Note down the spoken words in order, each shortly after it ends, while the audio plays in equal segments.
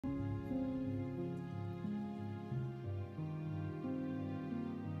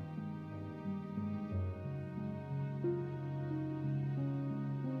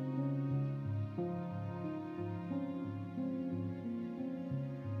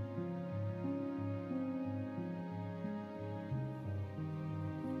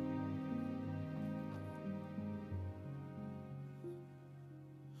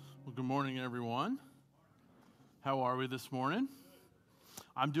Well, good morning, everyone. How are we this morning?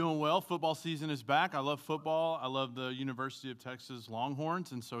 I'm doing well. Football season is back. I love football. I love the University of Texas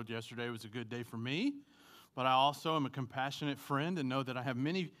Longhorns, and so yesterday was a good day for me. But I also am a compassionate friend and know that I have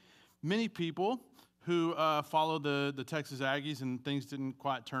many people who follow the Texas Aggies, and things didn't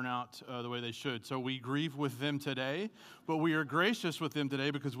quite turn out the way they should. So we grieve with them today, but we are gracious with them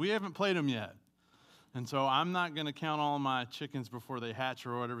today because we haven't played them yet. And so I'm not going to count all my chickens before they hatch,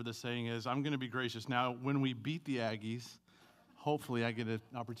 or whatever the saying is. I'm going to be gracious. Now, when we beat the Aggies, hopefully I get an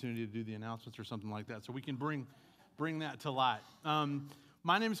opportunity to do the announcements or something like that, so we can bring that to light.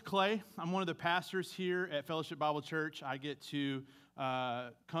 My name is Clay. I'm one of the pastors here at Fellowship Bible Church. I get to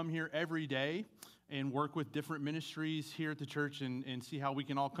come here every day and work with different ministries here at the church and see how we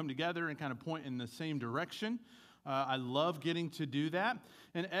can all come together and kind of point in the same direction. I love getting to do that.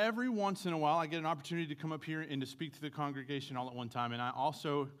 And every once in a while, I get an opportunity to come up here and to speak to the congregation all at one time. And I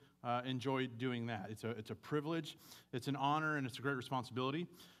also enjoy doing that. It's a privilege, it's an honor, and it's a great responsibility.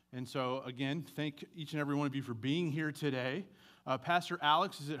 And so, again, thank each and every one of you for being here today. Pastor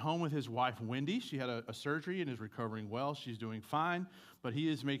Alex is at home with his wife, Wendy. She had a surgery and is recovering well. She's doing fine, but he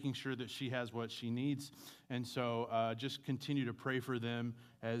is making sure that she has what she needs. And so just continue to pray for them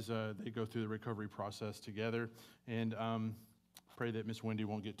as they go through the recovery process together. And pray that Miss Wendy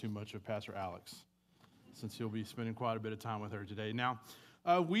won't get too much of Pastor Alex, since he'll be spending quite a bit of time with her today. Now,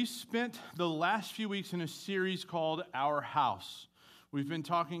 we spent the last few weeks in a series called Our House. We've been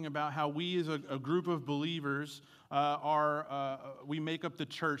talking about how we as a group of believers we make up the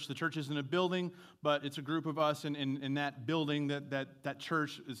church. The church isn't a building, but it's a group of us, and in that building, that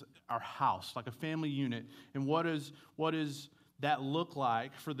church is our house, like a family unit. And what does that look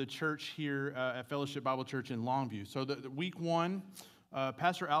like for the church here at Fellowship Bible Church in Longview? So the week one,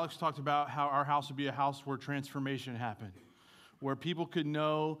 Pastor Alex talked about how our house would be a house where transformation happened, where people could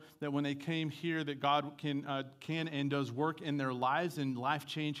know that when they came here that God can and does work in their lives, and life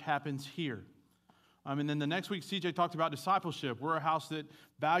change happens here. And then the next week, CJ talked about discipleship. We're a house that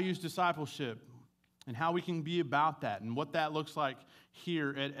values discipleship and how we can be about that and what that looks like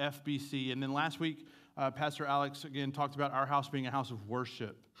here at FBC. And then last week, Pastor Alex again talked about our house being a house of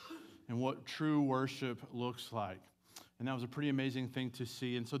worship and what true worship looks like. And that was a pretty amazing thing to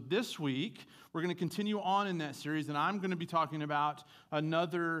see. And so this week, we're going to continue on in that series, and I'm going to be talking about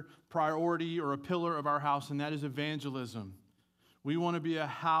another priority or a pillar of our house, and that is evangelism. We want to be a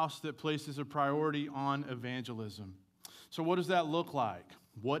house that places a priority on evangelism. So what does that look like?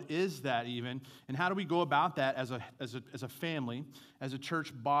 What is that even? And how do we go about that as a family, as a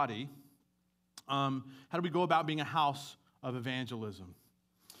church body? How do we go about being a house of evangelism?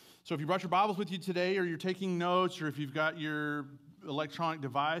 So if you brought your Bibles with you today, or you're taking notes, or if you've got your electronic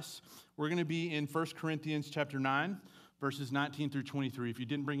device, we're going to be in 1 Corinthians chapter 9, verses 19 through 23. If you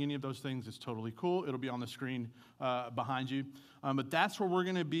didn't bring any of those things, it's totally cool. It'll be on the screen behind you. But that's where we're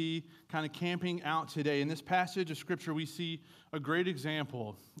going to be kind of camping out today. In this passage of Scripture, we see a great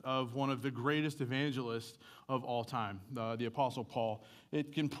example of one of the greatest evangelists of all time, the Apostle Paul.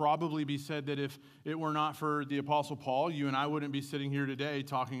 It can probably be said that if it were not for the Apostle Paul, you and I wouldn't be sitting here today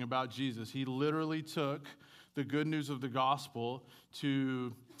talking about Jesus. He literally took the good news of the gospel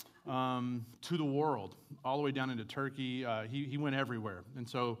to the world, all the way down into Turkey. He went everywhere. And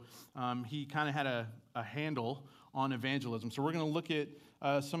so he kind of had a handle on evangelism. So we're going to look at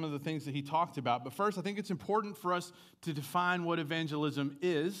some of the things that he talked about. But first, I think it's important for us to define what evangelism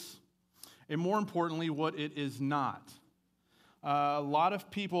is, and more importantly, what it is not. A lot of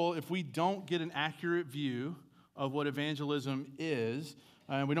people, if we don't get an accurate view of what evangelism is,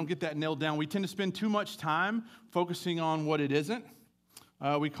 and we don't get that nailed down, we tend to spend too much time focusing on what it isn't.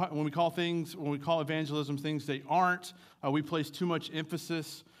 When we call evangelism things they aren't, we place too much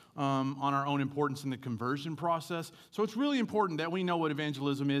emphasis on our own importance in the conversion process. So it's really important that we know what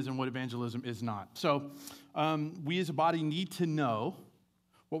evangelism is and what evangelism is not. So we as a body need to know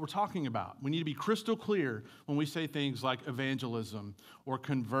what we're talking about. We need to be crystal clear when we say things like evangelism or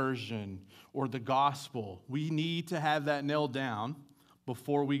conversion or the gospel. We need to have that nailed down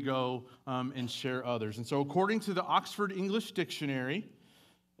before we go and share others. And so according to the Oxford English Dictionary,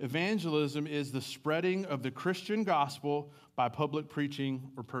 evangelism is the spreading of the Christian gospel by public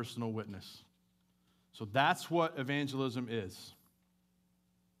preaching or personal witness. So that's what evangelism is.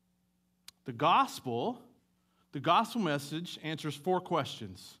 The gospel message answers 4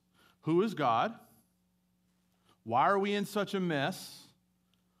 questions. Who is God? Why are we in such a mess?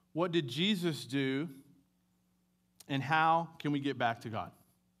 What did Jesus do? And how can we get back to God?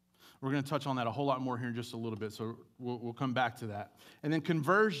 We're going to touch on that a whole lot more here in just a little bit, so we'll come back to that. And then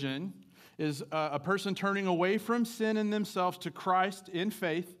conversion is a person turning away from sin and themselves to Christ in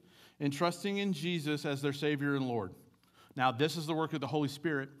faith and trusting in Jesus as their Savior and Lord. Now, this is the work of the Holy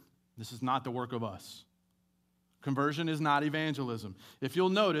Spirit. This is not the work of us. Conversion is not evangelism. If you'll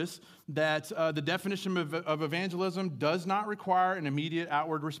notice that the definition of evangelism does not require an immediate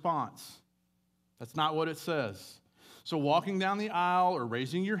outward response. That's not what it says. So walking down the aisle or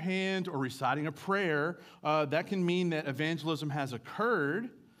raising your hand or reciting a prayer, that can mean that evangelism has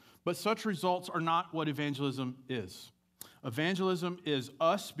occurred, but such results are not what evangelism is. Evangelism is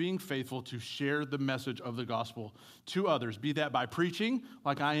us being faithful to share the message of the gospel to others, be that by preaching,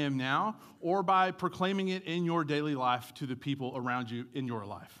 like I am now, or by proclaiming it in your daily life to the people around you in your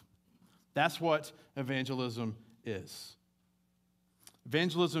life. That's what evangelism is.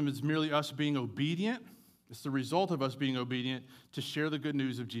 Evangelism is merely us being obedient. It's the result of us being obedient to share the good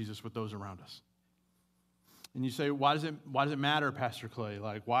news of Jesus with those around us. And you say, why does it matter, Pastor Clay?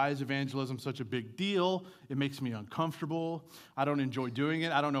 Like, why is evangelism such a big deal? It makes me uncomfortable. I don't enjoy doing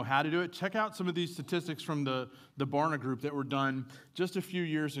it. I don't know how to do it. Check out some of these statistics from the Barna Group that were done just a few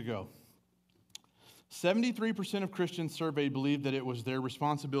years ago. 73% of Christians surveyed believed that it was their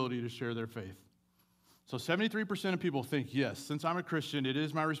responsibility to share their faith. So 73% of people think, yes, since I'm a Christian, it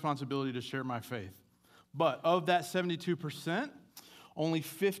is my responsibility to share my faith. But of that 72%, only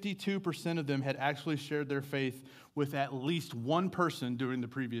 52% of them had actually shared their faith with at least one person during the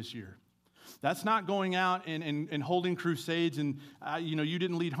previous year. That's not going out and holding crusades and, you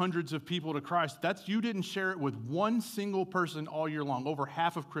didn't lead hundreds of people to Christ. You didn't share it with one single person all year long, over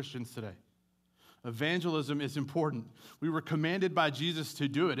half of Christians today. Evangelism is important. We were commanded by Jesus to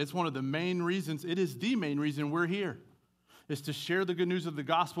do it. It's one of the main reasons, it is the main reason we're here, is to share the good news of the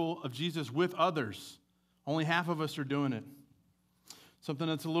gospel of Jesus with others. Only half of us are doing it. Something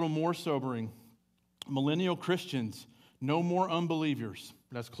that's a little more sobering. Millennial Christians know more unbelievers,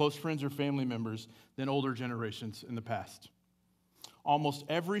 that's close friends or family members, than older generations in the past. Almost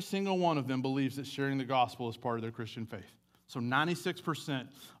every single one of them believes that sharing the gospel is part of their Christian faith. So 96%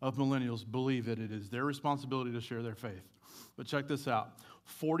 of millennials believe that it is their responsibility to share their faith. But check this out.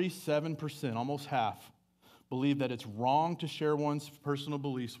 47%, almost half, believe that it's wrong to share one's personal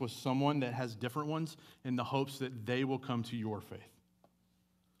beliefs with someone that has different ones in the hopes that they will come to your faith.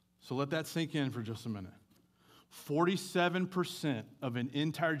 So let that sink in for just a minute. 47% of an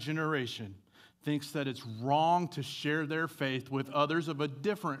entire generation thinks that it's wrong to share their faith with others of a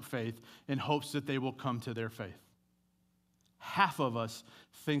different faith in hopes that they will come to their faith. Half of us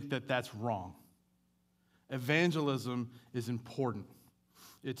think that that's wrong. Evangelism is important.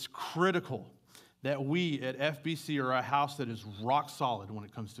 It's critical that we at FBC are a house that is rock solid when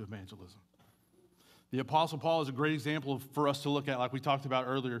it comes to evangelism. The Apostle Paul is a great example for us to look at, like we talked about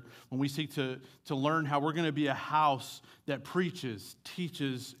earlier, when we seek to learn how we're going to be a house that preaches,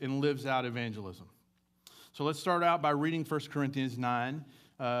 teaches, and lives out evangelism. So let's start out by reading 1 Corinthians 9,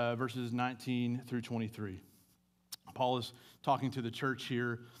 verses 19 through 23. Paul is talking to the church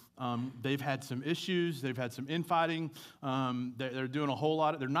here. They've had some issues. They've had some infighting. They're doing a whole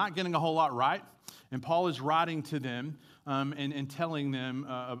lot. They're not getting a whole lot right. And Paul is writing to them and telling them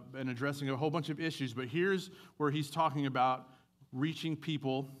and addressing a whole bunch of issues. But here's where he's talking about reaching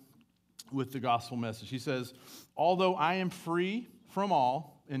people with the gospel message. He says, although I am free from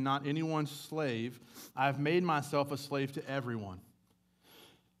all and not anyone's slave, I have made myself a slave to everyone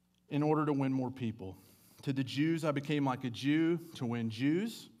in order to win more people. To the Jews, I became like a Jew to win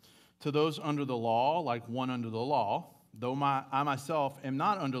Jews. To those under the law, like one under the law, though I myself am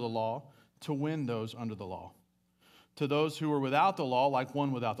not under the law, to win those under the law. To those who are without the law, like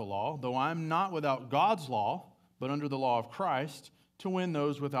one without the law, though I am not without God's law, but under the law of Christ, to win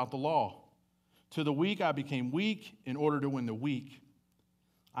those without the law. To the weak I became weak in order to win the weak.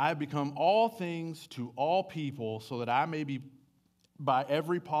 I have become all things to all people so that I may be by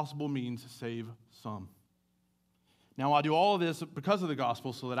every possible means save some. Now I do all of this because of the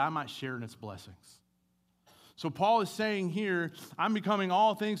gospel so that I might share in its blessings. So Paul is saying here, I'm becoming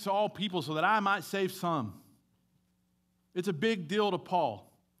all things to all people so that I might save some. It's a big deal to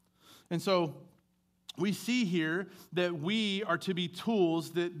Paul. And so we see here that we are to be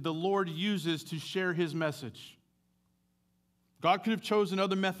tools that the Lord uses to share his message. God could have chosen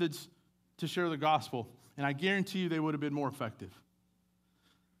other methods to share the gospel, and I guarantee you they would have been more effective.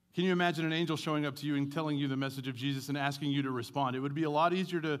 Can you imagine an angel showing up to you and telling you the message of Jesus and asking you to respond? It would be a lot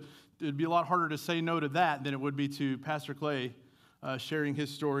harder to say no to that than it would be to Pastor Clay sharing his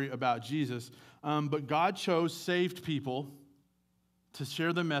story about Jesus. But God chose saved people to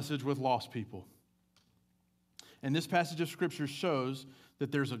share the message with lost people. And this passage of Scripture shows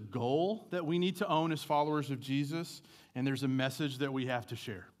that there's a goal that we need to own as followers of Jesus, and there's a message that we have to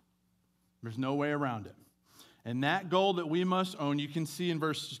share. There's no way around it. And that goal that we must own, you can see in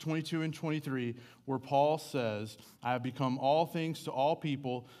verses 22 and 23, where Paul says, I have become all things to all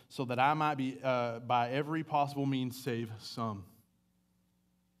people so that I might be, by every possible means, save some.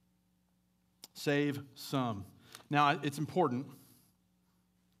 Save some. Now, it's important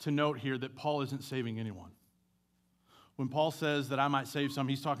to note here that Paul isn't saving anyone. When Paul says that I might save some,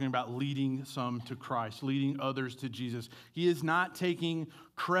 he's talking about leading some to Christ, leading others to Jesus. He is not taking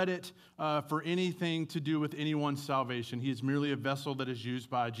credit for anything to do with anyone's salvation. He is merely a vessel that is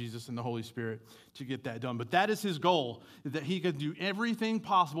used by Jesus and the Holy Spirit to get that done. But that is his goal, that he could do everything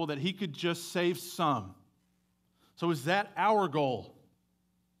possible, that he could just save some. So is that our goal?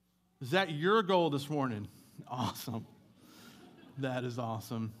 Is that your goal this morning? Awesome. That is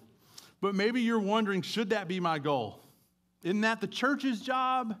awesome. But maybe you're wondering, should that be my goal? Isn't that the church's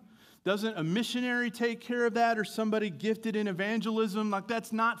job? Doesn't a missionary take care of that, or somebody gifted in evangelism? Like,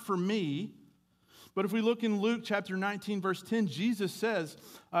 that's not for me. But if we look in Luke chapter 19, verse 10, Jesus says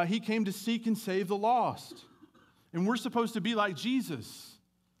he came to seek and save the lost. And we're supposed to be like Jesus.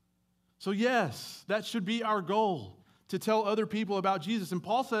 So yes, that should be our goal, to tell other people about Jesus. And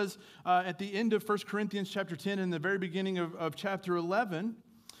Paul says at the end of 1 Corinthians chapter 10 and the very beginning of chapter 11,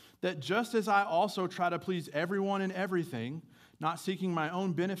 that just as I also try to please everyone in everything, not seeking my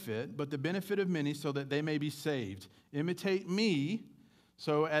own benefit, but the benefit of many so that they may be saved. Imitate me,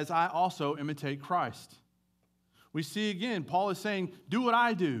 so as I also imitate Christ. We see again, Paul is saying, do what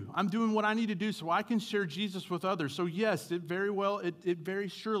I do. I'm doing what I need to do so I can share Jesus with others. So yes, it very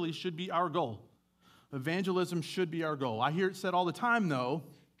surely should be our goal. Evangelism should be our goal. I hear it said all the time, though,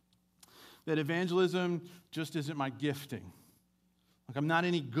 that evangelism just isn't my gifting. Like, I'm not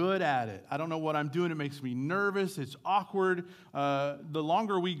any good at it. I don't know what I'm doing. It makes me nervous. It's awkward. The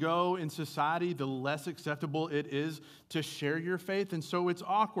longer we go in society, the less acceptable it is to share your faith, and so it's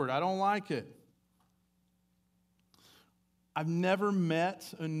awkward. I don't like it. I've never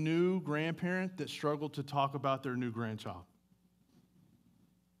met a new grandparent that struggled to talk about their new grandchild.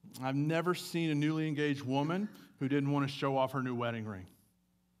 I've never seen a newly engaged woman who didn't want to show off her new wedding ring.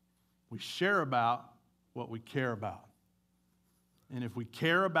 We share about what we care about. And if we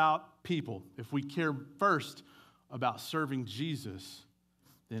care about people, if we care first about serving Jesus,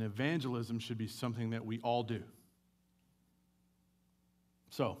 then evangelism should be something that we all do.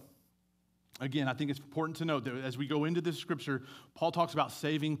 So, again, I think it's important to note that as we go into this scripture, Paul talks about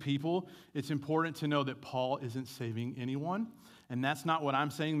saving people. It's important to know that Paul isn't saving anyone. And that's not what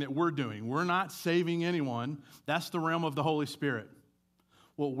I'm saying that we're doing. We're not saving anyone. That's the realm of the Holy Spirit.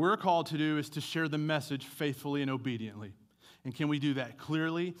 What we're called to do is to share the message faithfully and obediently. And can we do that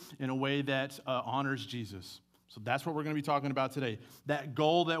clearly in a way that honors Jesus? So that's what we're going to be talking about today. That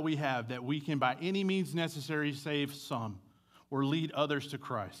goal that we have, that we can by any means necessary save some or lead others to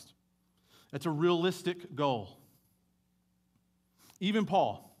Christ. That's a realistic goal. Even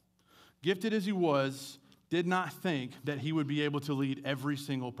Paul, gifted as he was, did not think that he would be able to lead every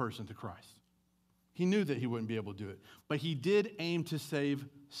single person to Christ. He knew that he wouldn't be able to do it. But he did aim to save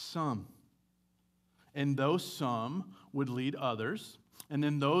some. And those some would lead others, and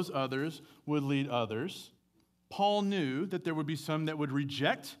then those others would lead others. Paul knew that there would be some that would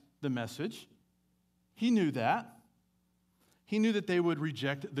reject the message. He knew that. He knew that they would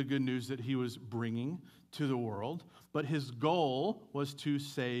reject the good news that he was bringing to the world, but his goal was to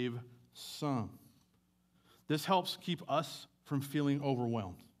save some. This helps keep us from feeling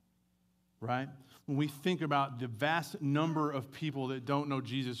overwhelmed, right? When we think about the vast number of people that don't know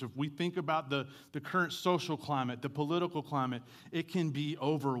Jesus, if we think about the current social climate, the political climate, it can be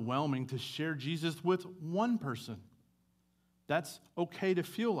overwhelming to share Jesus with one person. That's okay to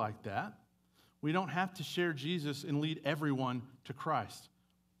feel like that. We don't have to share Jesus and lead everyone to Christ.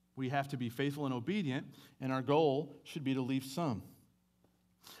 We have to be faithful and obedient, and our goal should be to lead some.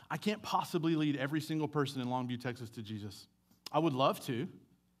 I can't possibly lead every single person in Longview, Texas to Jesus. I would love to.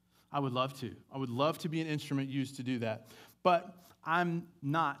 I would love to be an instrument used to do that. But I'm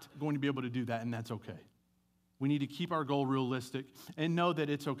not going to be able to do that, and that's okay. We need to keep our goal realistic and know that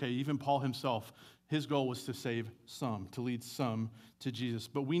it's okay. Even Paul himself, his goal was to save some, to lead some to Jesus.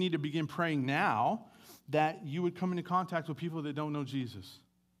 But we need to begin praying now that you would come into contact with people that don't know Jesus.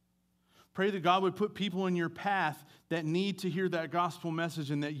 Pray that God would put people in your path that need to hear that gospel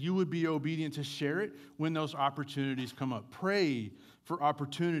message and that you would be obedient to share it when those opportunities come up. Pray for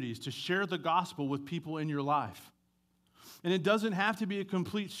opportunities to share the gospel with people in your life. And it doesn't have to be a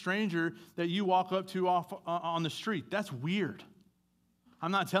complete stranger that you walk up to off on the street. That's weird.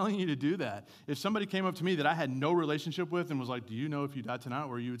 I'm not telling you to do that. If somebody came up to me that I had no relationship with and was like, do you know if you died tonight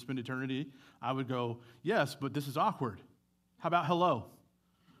where you would spend eternity? I would go, yes, but this is awkward. How about hello?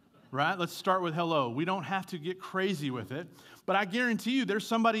 right? Let's start with hello. We don't have to get crazy with it. But I guarantee you there's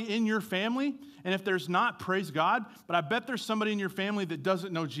somebody in your family, and if there's not, praise God, but I bet there's somebody in your family that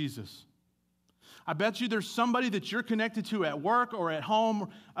doesn't know Jesus. I bet you there's somebody that you're connected to at work or at home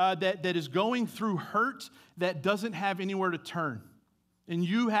that is going through hurt that doesn't have anywhere to turn. And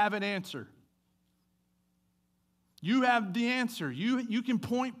you have an answer. You have the answer. You can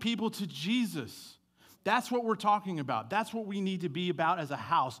point people to Jesus. That's what we're talking about. That's what we need to be about as a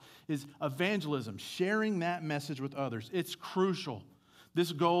house, is evangelism, sharing that message with others. It's crucial.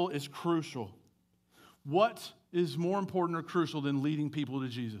 This goal is crucial. What is more important or crucial than leading people to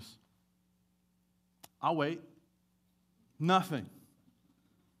Jesus? I'll wait. Nothing.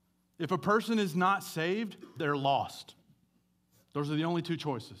 If a person is not saved, they're lost. Those are the only two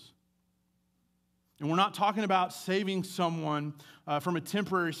choices. And we're not talking about saving someone from a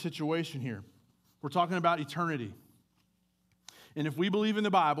temporary situation here. We're talking about eternity. And if we believe in the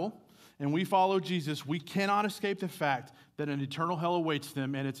Bible and we follow Jesus, we cannot escape the fact that an eternal hell awaits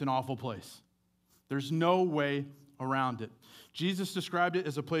them, and it's an awful place. There's no way around it. Jesus described it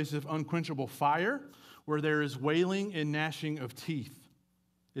as a place of unquenchable fire where there is wailing and gnashing of teeth.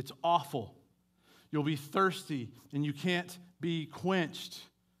 It's awful. You'll be thirsty and you can't be quenched.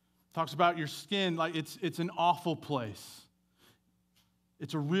 Talks about your skin like it's an awful place.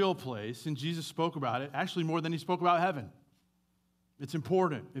 It's a real place, and Jesus spoke about it, actually more than he spoke about heaven. It's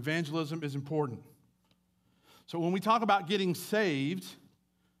important. Evangelism is important. So when we talk about getting saved,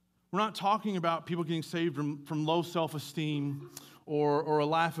 we're not talking about people getting saved from low self-esteem or a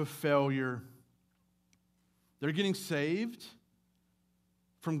life of failure. They're getting saved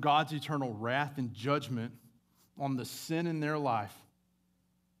from God's eternal wrath and judgment on the sin in their life.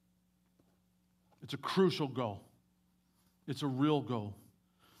 It's a crucial goal. It's a real goal.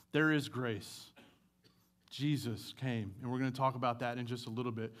 There is grace. Jesus came, and we're going to talk about that in just a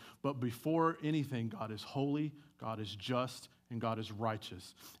little bit. But before anything, God is holy, God is just, and God is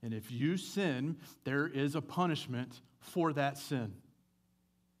righteous. And if you sin, there is a punishment for that sin.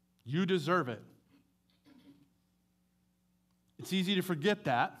 You deserve it. It's easy to forget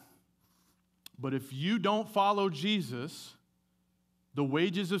that, but if you don't follow Jesus, the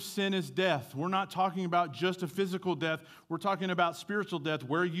wages of sin is death. We're not talking about just a physical death. We're talking about spiritual death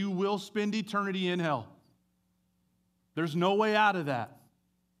where you will spend eternity in hell. There's no way out of that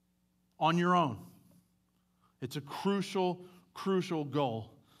on your own. It's a crucial, crucial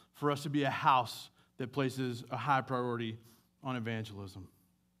goal for us to be a house that places a high priority on evangelism.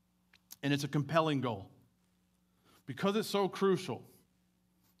 And it's a compelling goal. Because it's so crucial,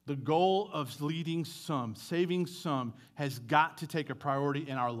 the goal of leading some, saving some, has got to take a priority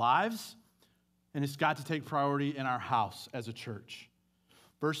in our lives, and it's got to take priority in our house as a church.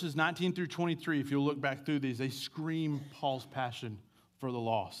 Verses 19 through 23, if you'll look back through these, they scream Paul's passion for the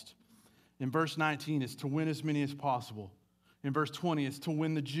lost. In verse 19, it's to win as many as possible. In verse 20, it's to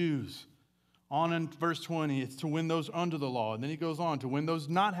win the Jews. On in verse 20, it's to win those under the law. And then he goes on to win those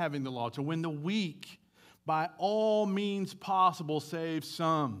not having the law, to win the weak. By all means possible, save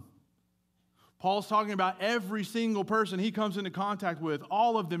some. Paul's talking about every single person he comes into contact with.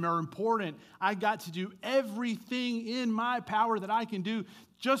 All of them are important. I got to do everything in my power that I can do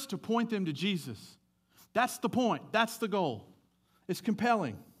just to point them to Jesus. That's the point. That's the goal. It's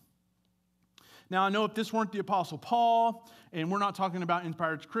compelling. Now, I know if this weren't the Apostle Paul, and we're not talking about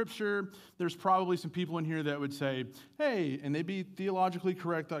inspired scripture, there's probably some people in here that would say, hey, and they'd be theologically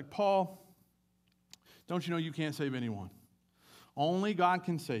correct, like, Paul, don't you know you can't save anyone? Only God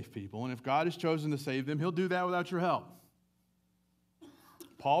can save people, and if God has chosen to save them, he'll do that without your help.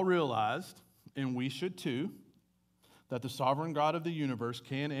 Paul realized, and we should too, that the sovereign God of the universe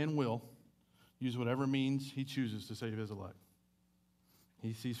can and will use whatever means he chooses to save his elect.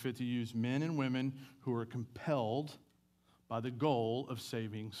 He sees fit to use men and women who are compelled by the goal of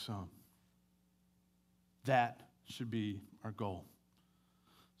saving some. That should be our goal.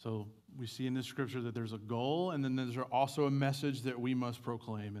 So we see in this scripture that there's a goal, and then there's also a message that we must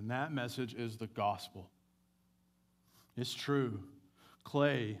proclaim, and that message is the gospel. It's true.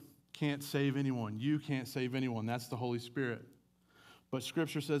 Clay can't save anyone. You can't save anyone. That's the Holy Spirit. But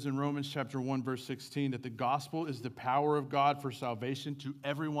Scripture says in Romans chapter 1, verse 16, that the gospel is the power of God for salvation to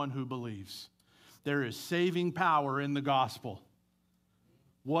everyone who believes. There is saving power in the gospel.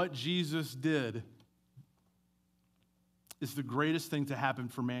 What Jesus did is the greatest thing to happen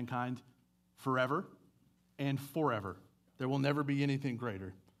for mankind forever and forever. There will never be anything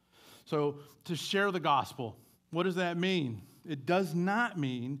greater. So to share the gospel, what does that mean? It does not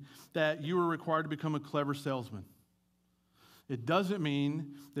mean that you are required to become a clever salesman. It doesn't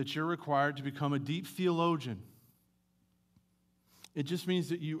mean that you're required to become a deep theologian. It just means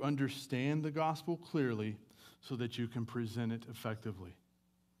that you understand the gospel clearly so that you can present it effectively.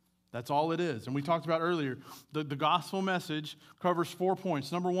 That's all it is. And we talked about earlier, the gospel message covers 4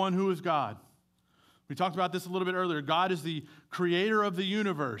 points. Number one, who is God? We talked about this a little bit earlier. God is the creator of the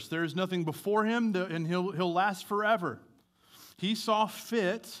universe. There is nothing before him, and he'll last forever. He saw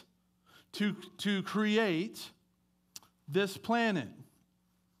fit to create this planet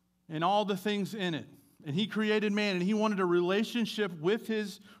and all the things in it. And he created man, and he wanted a relationship with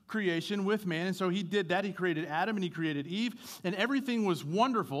his creation, with man. And so he did that. He created Adam, and he created Eve, and everything was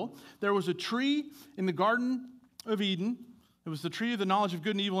wonderful. There was a tree in the Garden of Eden. It was the tree of the knowledge of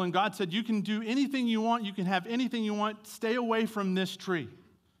good and evil, and God said, you can do anything you want. You can have anything you want. Stay away from this tree.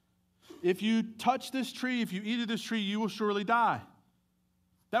 If you touch this tree, if you eat of this tree, you will surely die.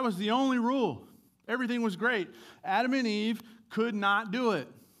 That was the only rule. Everything was great. Adam and Eve could not do it.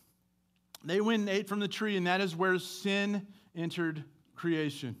 They went and ate from the tree, and that is where sin entered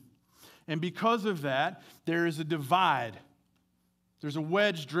creation. And because of that, there is a divide. There's a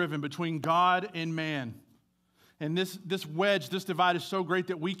wedge driven between God and man. And this wedge, this divide is so great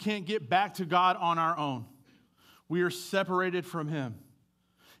that we can't get back to God on our own. We are separated from him.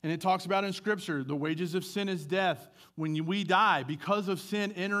 And it talks about in Scripture, the wages of sin is death. When we die, because of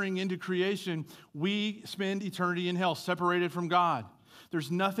sin entering into creation, we spend eternity in hell, separated from God. There's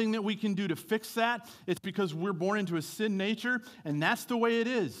nothing that we can do to fix that. It's because we're born into a sin nature, and that's the way it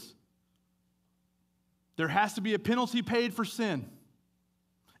is. There has to be a penalty paid for sin.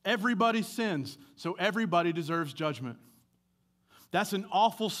 Everybody sins, so everybody deserves judgment. That's an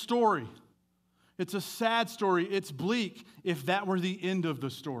awful story. It's a sad story. It's bleak if that were the end of the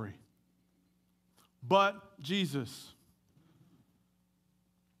story. But Jesus.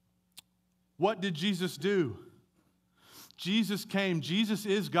 What did Jesus do? Jesus came. Jesus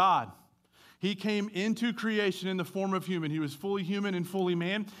is God. He came into creation in the form of human. He was fully human and fully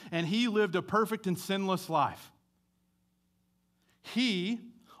man, and he lived a perfect and sinless life. He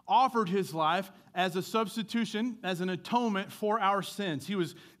offered his life as a substitution, as an atonement for our sins. He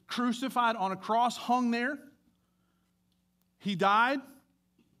was crucified on a cross, hung there. He died,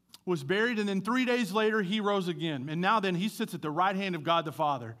 was buried, and then 3 days later, he rose again. And now then, he sits at the right hand of God the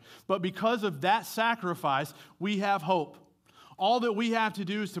Father. But because of that sacrifice, we have hope. All that we have to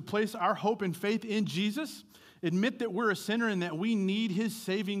do is to place our hope and faith in Jesus, admit that we're a sinner and that we need his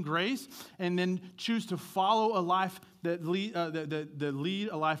saving grace, and then choose to follow a life that lead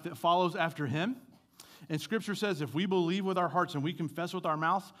a life that follows after him. And Scripture says if we believe with our hearts and we confess with our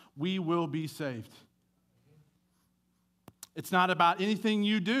mouths, we will be saved. It's not about anything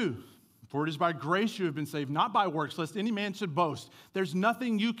you do, for it is by grace you have been saved, not by works, lest any man should boast. There's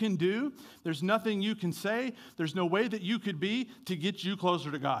nothing you can do. There's nothing you can say. There's no way that you could be to get you closer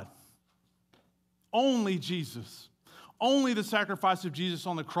to God. Only Jesus. Only the sacrifice of Jesus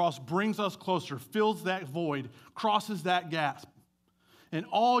on the cross brings us closer, fills that void, crosses that gap. And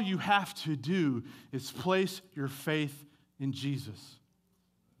all you have to do is place your faith in Jesus.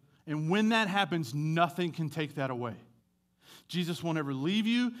 And when that happens, nothing can take that away. Jesus will never leave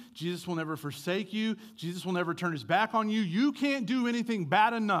you. Jesus will never forsake you. Jesus will never turn his back on you. You can't do anything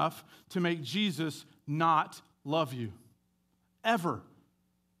bad enough to make Jesus not love you. Ever.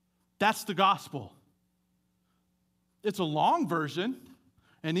 That's the gospel. It's a long version.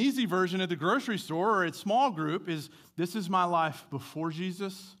 An easy version at the grocery store or at small group is, this is my life before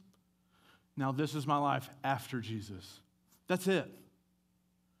Jesus. Now this is my life after Jesus. That's it.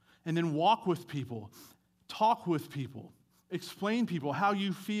 And then walk with people. Talk with people. Explain people how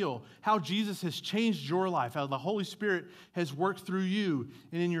you feel, how Jesus has changed your life, how the Holy Spirit has worked through you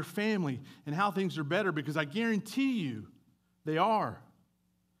and in your family, and how things are better, because I guarantee you they are.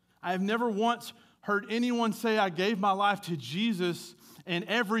 I have never once heard anyone say, I gave my life to Jesus and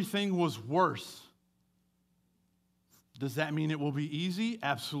everything was worse. Does that mean it will be easy?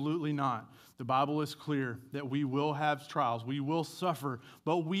 Absolutely not. The Bible is clear that we will have trials, we will suffer,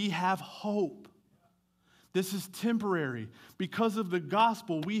 but we have hope. This is temporary. Because of the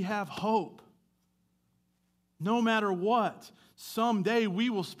gospel, we have hope. No matter what, someday we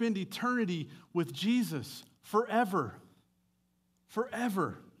will spend eternity with Jesus forever.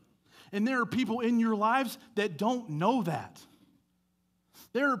 Forever. And there are people in your lives that don't know that.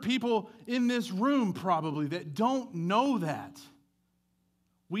 There are people in this room probably that don't know that.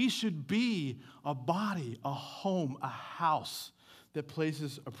 We should be a body, a home, a house that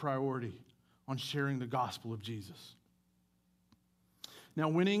places a priority on sharing the gospel of Jesus. Now,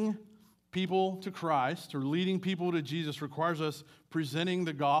 winning people to Christ or leading people to Jesus requires us presenting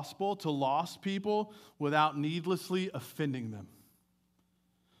the gospel to lost people without needlessly offending them.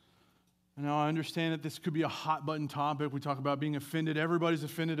 Now, I understand that this could be a hot button topic. We talk about being offended. Everybody's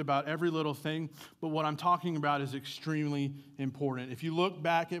offended about every little thing. But what I'm talking about is extremely important. If you look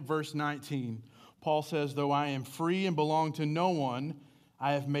back at verse 19, Paul says, though I am free and belong to no one,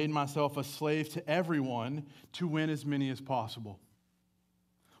 I have made myself a slave to everyone to win as many as possible.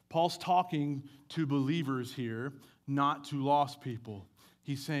 Paul's talking to believers here, not to lost people.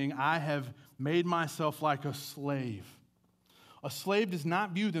 He's saying, I have made myself like a slave. A slave does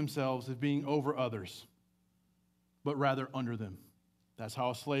not view themselves as being over others, but rather under them. That's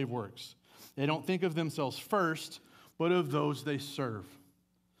how a slave works. They don't think of themselves first, but of those they serve.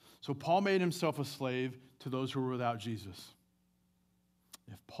 So Paul made himself a slave to those who were without Jesus.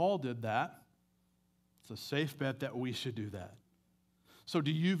 If Paul did that, it's a safe bet that we should do that. So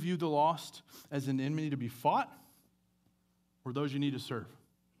do you view the lost as an enemy to be fought, or those you need to serve?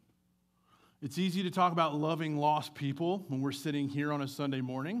 It's easy to talk about loving lost people when we're sitting here on a Sunday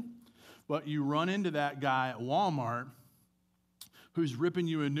morning, but you run into that guy at Walmart who's ripping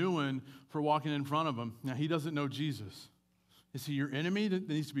you a new one for walking in front of him. Now, he doesn't know Jesus. Is he your enemy that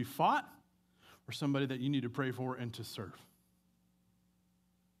needs to be fought, or somebody that you need to pray for and to serve?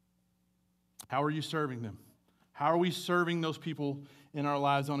 How are you serving them? How are we serving those people in our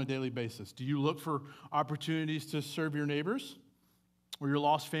lives on a daily basis? Do you look for opportunities to serve your neighbors or your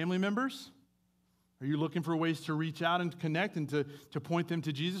lost family members? Are you looking for ways to reach out and connect and to point them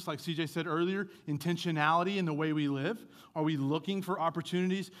to Jesus? Like CJ said earlier, intentionality in the way we live. Are we looking for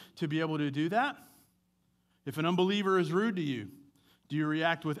opportunities to be able to do that? If an unbeliever is rude to you, do you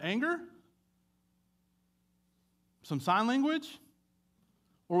react with anger, some sign language,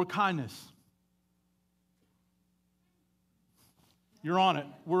 or with kindness? You're on it.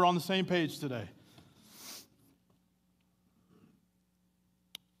 We're on the same page today.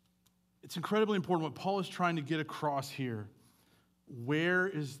 It's incredibly important what Paul is trying to get across here. Where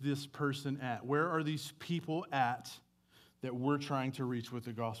is this person at? Where are these people at that we're trying to reach with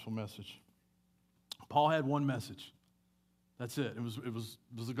the gospel message? Paul had one message. That's it. It was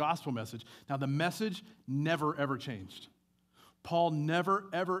the gospel message. Now, the message never, ever changed. Paul never,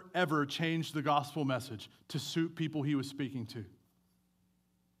 ever, ever changed the gospel message to suit people he was speaking to.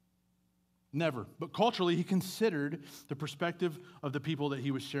 Never. But culturally, he considered the perspective of the people that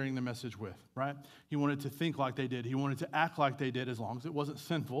he was sharing the message with, right? He wanted to think like they did. He wanted to act like they did as long as it wasn't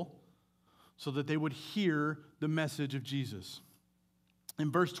sinful, so that they would hear the message of Jesus. In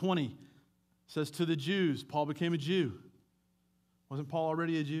verse 20, it says, to the Jews, Paul became a Jew. Wasn't Paul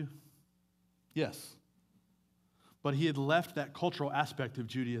already a Jew? Yes. But he had left that cultural aspect of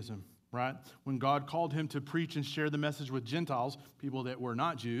Judaism, right? When God called him to preach and share the message with Gentiles, people that were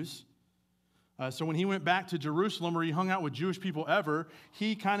not Jews. So when he went back to Jerusalem, where he hung out with Jewish people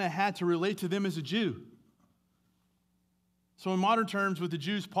he kind of had to relate to them as a Jew. So in modern terms, with the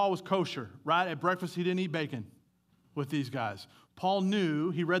Jews, Paul was kosher, right? At breakfast, he didn't eat bacon with these guys. Paul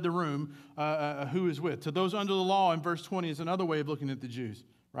knew, he read the room, who he was with. To those under the law, in verse 20, is another way of looking at the Jews,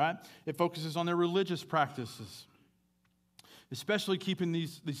 right? It focuses on their religious practices, especially keeping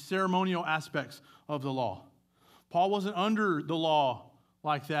these ceremonial aspects of the law. Paul wasn't under the law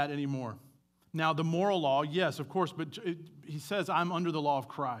like that anymore. Now, the moral law, yes, of course, but he says, I'm under the law of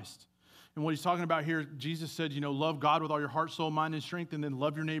Christ. And what he's talking about here, Jesus said, love God with all your heart, soul, mind, and strength, and then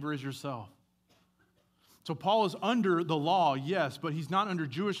love your neighbor as yourself. So Paul is under the law, yes, but he's not under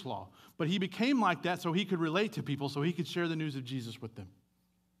Jewish law. But he became like that so he could relate to people, so he could share the news of Jesus with them.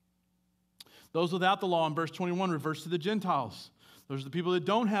 Those without the law, in verse 21, refers to the Gentiles. Those are the people that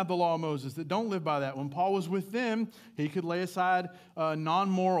don't have the law of Moses, that don't live by that. When Paul was with them, he could lay aside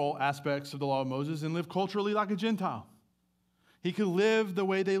non-moral aspects of the law of Moses and live culturally like a Gentile. He could live the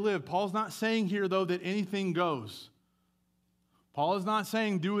way they live. Paul's not saying here, though, that anything goes. Paul is not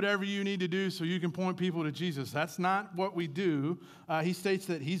saying do whatever you need to do so you can point people to Jesus. That's not what we do. He states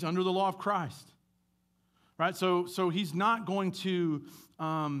that he's under the law of Christ. Right? So he's not going to...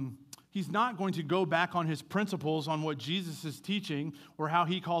 He's not going to go back on his principles on what Jesus is teaching or how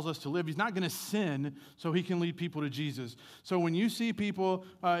he calls us to live. He's not going to sin so he can lead people to Jesus. So when you see people,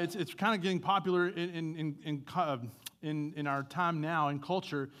 it's kind of getting popular in our time now in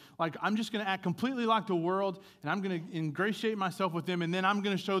culture. Like, I'm just going to act completely like the world, and I'm going to ingratiate myself with them, and then I'm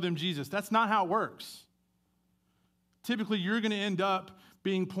going to show them Jesus. That's not how it works. Typically, you're going to end up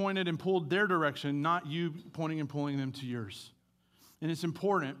being pointed and pulled their direction, not you pointing and pulling them to yours. And it's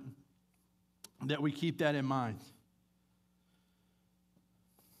important that we keep that in mind.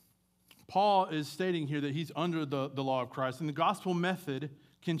 Paul is stating here that he's under the law of Christ, and the gospel method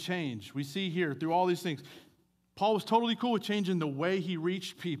can change. We see here through all these things. Paul was totally cool with changing the way he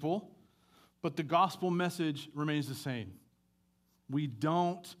reached people, but the gospel message remains the same. We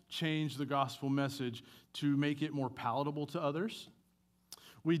don't change the gospel message to make it more palatable to others.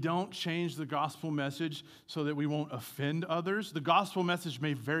 We don't change the gospel message so that we won't offend others. The gospel message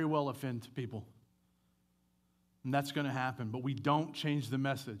may very well offend people. And that's going to happen. But we don't change the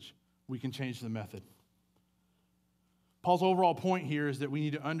message. We can change the method. Paul's overall point here is that we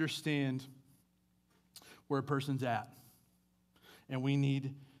need to understand where a person's at. And we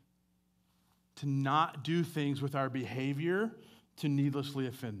need to not do things with our behavior to needlessly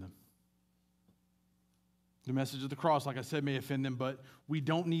offend them. The message of the cross, like I said, may offend them, but we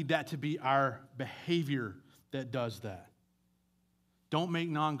don't need that to be our behavior that does that. Don't make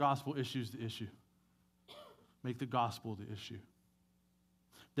non-gospel issues the issue. Make the gospel the issue.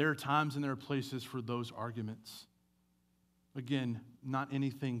 There are times and there are places for those arguments. Again, not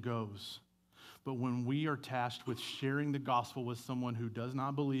anything goes. But when we are tasked with sharing the gospel with someone who does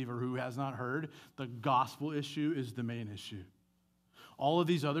not believe or who has not heard, the gospel issue is the main issue. All of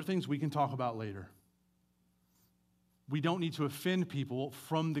these other things we can talk about later. We don't need to offend people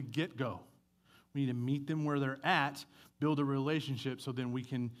from the get-go. We need to meet them where they're at, build a relationship so then we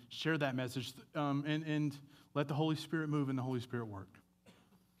can share that message and let the Holy Spirit move and the Holy Spirit work.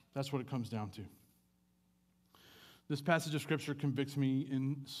 That's what it comes down to. This passage of Scripture convicts me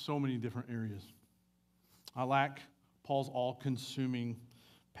in so many different areas. I lack Paul's all-consuming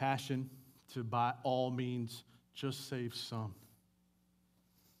passion to, by all means, just save some.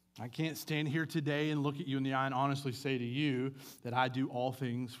 I can't stand here today and look at you in the eye and honestly say to you that I do all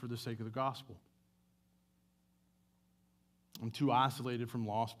things for the sake of the gospel. I'm too isolated from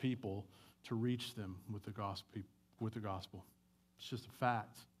lost people to reach them with the gospel. It's just a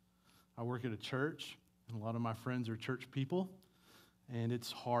fact. I work at a church, and a lot of my friends are church people, and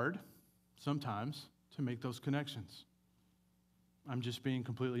it's hard sometimes to make those connections. I'm just being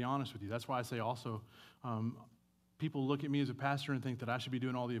completely honest with you. That's why I say also, people look at me as a pastor and think that I should be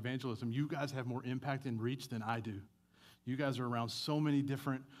doing all the evangelism. You guys have more impact and reach than I do. You guys are around so many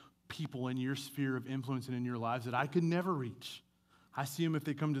different people in your sphere of influence and in your lives that I could never reach. I see them if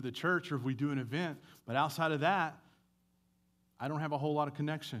they come to the church or if we do an event, but outside of that, I don't have a whole lot of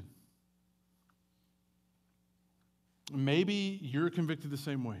connection. Maybe you're convicted the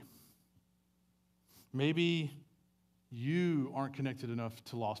same way. Maybe you aren't connected enough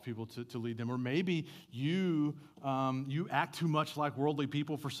to lost people to lead them. Or maybe you act too much like worldly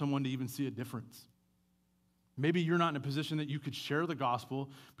people for someone to even see a difference. Maybe you're not in a position that you could share the gospel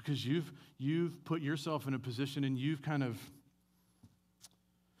because you've put yourself in a position and you've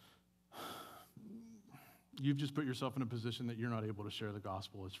just put yourself in a position that you're not able to share the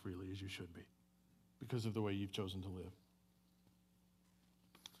gospel as freely as you should be because of the way you've chosen to live.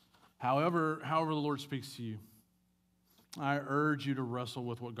 However the Lord speaks to you, I urge you to wrestle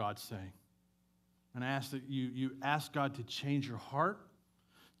with what God's saying. And I ask that you ask God to change your heart,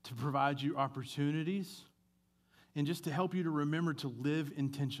 to provide you opportunities, and just to help you to remember to live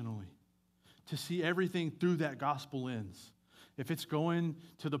intentionally, to see everything through that gospel lens. If it's going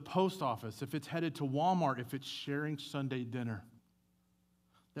to the post office, if it's headed to Walmart, if it's sharing Sunday dinner,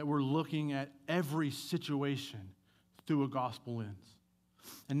 that we're looking at every situation through a gospel lens.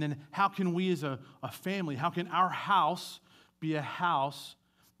 And then how can we as a family, how can our house be a house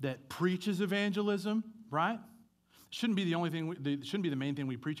that preaches evangelism, right? Shouldn't be the main thing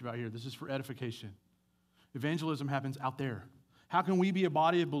we preach about here. This is for edification. Evangelism happens out there. How can we be a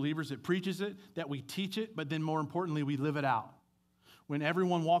body of believers that preaches it, that we teach it, but then more importantly, we live it out? When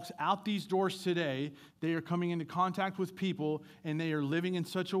everyone walks out these doors today, they are coming into contact with people and they are living in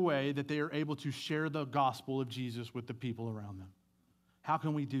such a way that they are able to share the gospel of Jesus with the people around them. How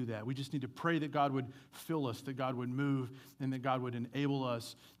can we do that? We just need to pray that God would fill us, that God would move, and that God would enable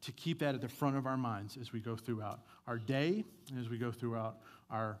us to keep that at the front of our minds as we go throughout our day and as we go throughout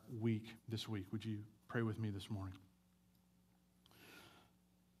our week this week. Would you pray with me this morning?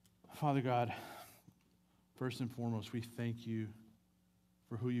 Father God, first and foremost, we thank you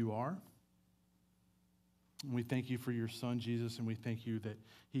for who you are. And we thank you for your son, Jesus, and we thank you that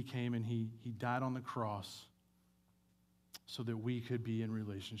he came and he died on the cross so that we could be in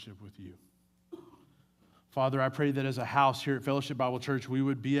relationship with you. Father, I pray that as a house here at Fellowship Bible Church, we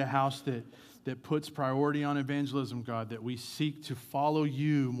would be a house that puts priority on evangelism, God, that we seek to follow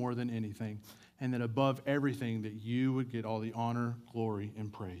you more than anything, and that above everything, that you would get all the honor, glory,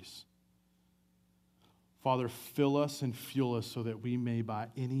 and praise. Father, fill us and fuel us so that we may, by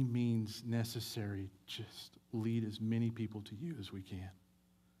any means necessary, just lead as many people to you as we can.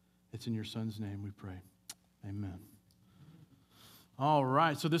 It's in your Son's name we pray. Amen. All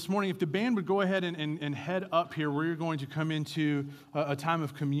right, so this morning, if the band would go ahead and head up here, we're going to come into a time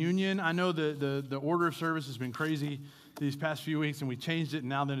of communion. I know the order of service has been crazy these past few weeks, and we changed it, and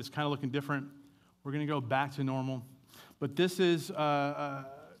now that it's kind of looking different, we're going to go back to normal. But this is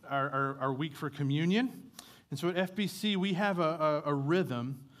our week for communion. And so at FBC, we have a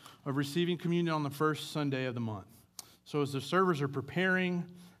rhythm of receiving communion on the first Sunday of the month. So as the servers are preparing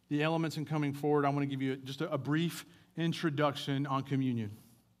the elements and coming forward, I want to give you just a brief introduction on communion.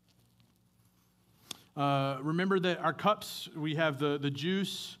 Remember that our cups, we have the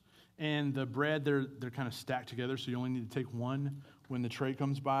juice and the bread, they're kind of stacked together, so you only need to take one when the tray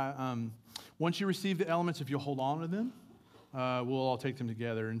comes by. Once you receive the elements, if you'll hold on to them, we'll all take them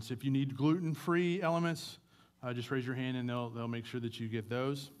together. And so if you need gluten-free elements, just raise your hand and they'll make sure that you get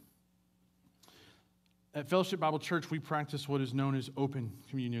those. At Fellowship Bible Church, we practice what is known as open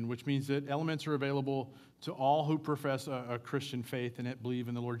communion, which means that elements are available to all who profess a Christian faith and that believe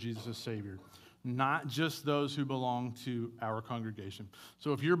in the Lord Jesus as Savior, not just those who belong to our congregation.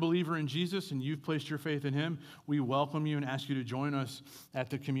 So if you're a believer in Jesus and you've placed your faith in Him, we welcome you and ask you to join us at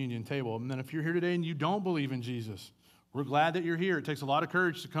the communion table. And then if you're here today and you don't believe in Jesus, we're glad that you're here. It takes a lot of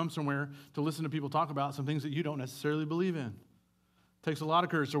courage to come somewhere to listen to people talk about some things that you don't necessarily believe in. It takes a lot of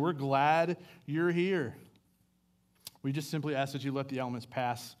courage, so we're glad you're here. We just simply ask that you let the elements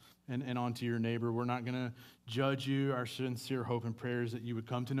pass and on to your neighbor. We're not going to judge you. Our sincere hope and prayer is that you would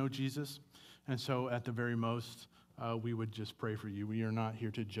come to know Jesus. And so at the very most, we would just pray for you. We are not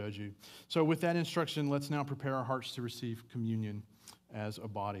here to judge you. So with that instruction, let's now prepare our hearts to receive communion as a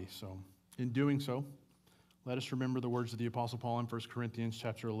body. So in doing so, let us remember the words of the Apostle Paul in 1 Corinthians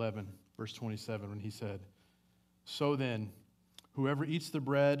chapter 11, verse 27, when he said, "So then, whoever eats the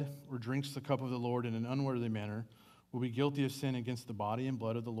bread or drinks the cup of the Lord in an unworthy manner will be guilty of sin against the body and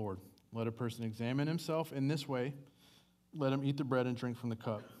blood of the Lord. Let a person examine himself in this way. Let him eat the bread and drink from the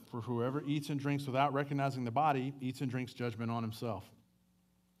cup. For whoever eats and drinks without recognizing the body eats and drinks judgment on himself."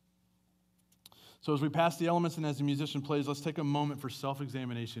 So as we pass the elements and as the musician plays, let's take a moment for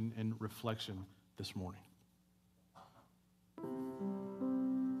self-examination and reflection this morning.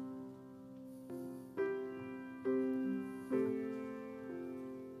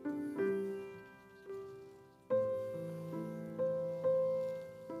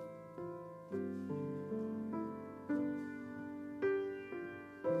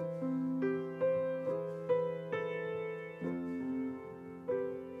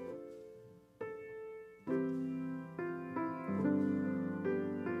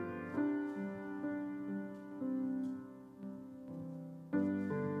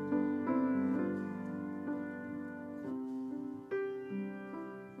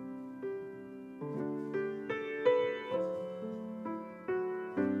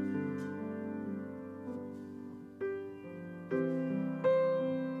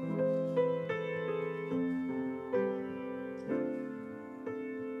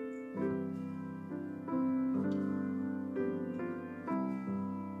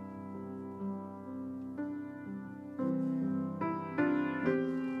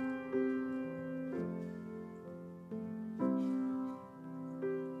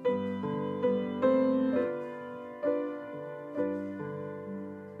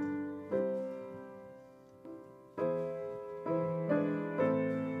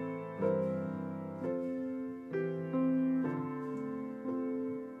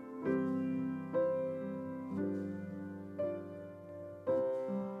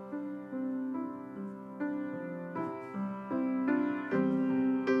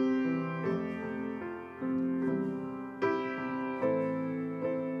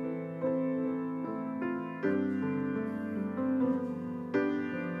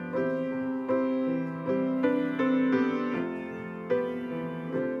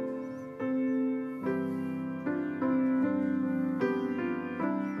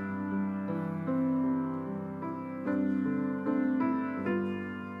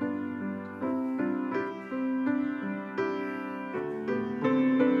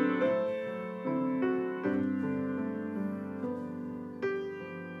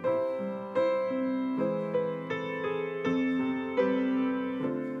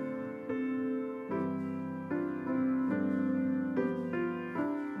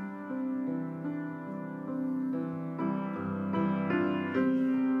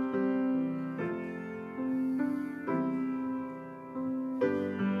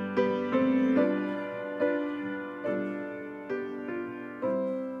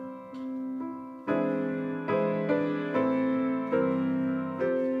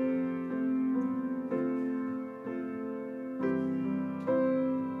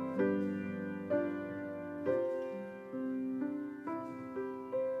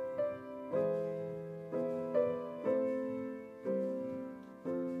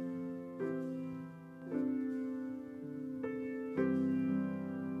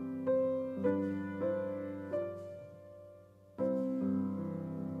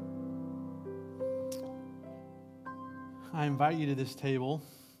 I invite you to this table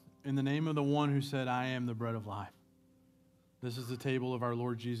in the name of the one who said, I am the bread of life. This is the table of our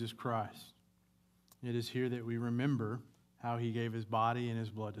Lord Jesus Christ. It is here that we remember how he gave his body and his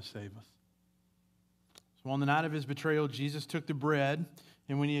blood to save us. So on the night of his betrayal, Jesus took the bread,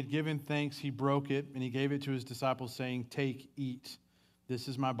 and when he had given thanks, he broke it, and he gave it to his disciples, saying, take, eat. This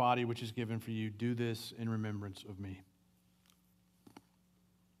is my body, which is given for you. Do this in remembrance of me.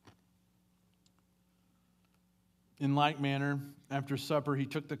 In like manner, after supper, he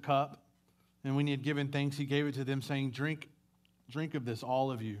took the cup, and when he had given thanks, he gave it to them, saying, drink of this, all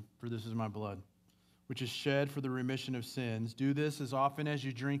of you, for this is my blood, which is shed for the remission of sins. Do this as often as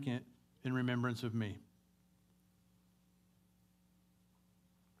you drink it in remembrance of me.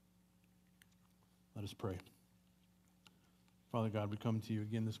 Let us pray. Father God, we come to you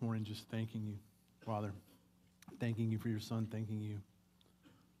again this morning just thanking you, Father, thanking you for your Son, thanking you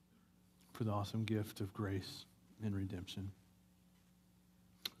for the awesome gift of grace and redemption.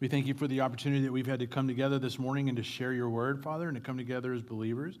 We thank you for the opportunity that we've had to come together this morning and to share your word, Father, and to come together as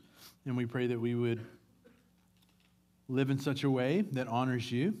believers. And we pray that we would live in such a way that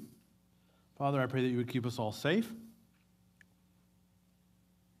honors you. Father, I pray that you would keep us all safe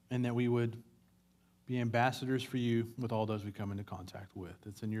and that we would be ambassadors for you with all those we come into contact with.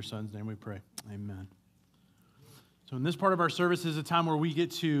 It's in your Son's name we pray. Amen. So in this part of our service is a time where we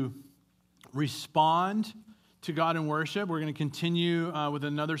get to respond to God in worship. We're going to continue with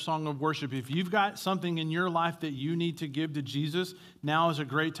another song of worship. If you've got something in your life that you need to give to Jesus, now is a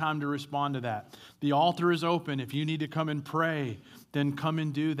great time to respond to that. The altar is open. If you need to come and pray, then come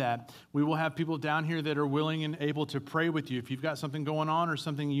and do that. We will have people down here that are willing and able to pray with you. If you've got something going on or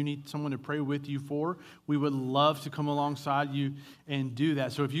something you need someone to pray with you for, we would love to come alongside you and do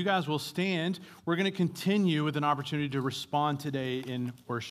that. So if you guys will stand, we're going to continue with an opportunity to respond today in worship.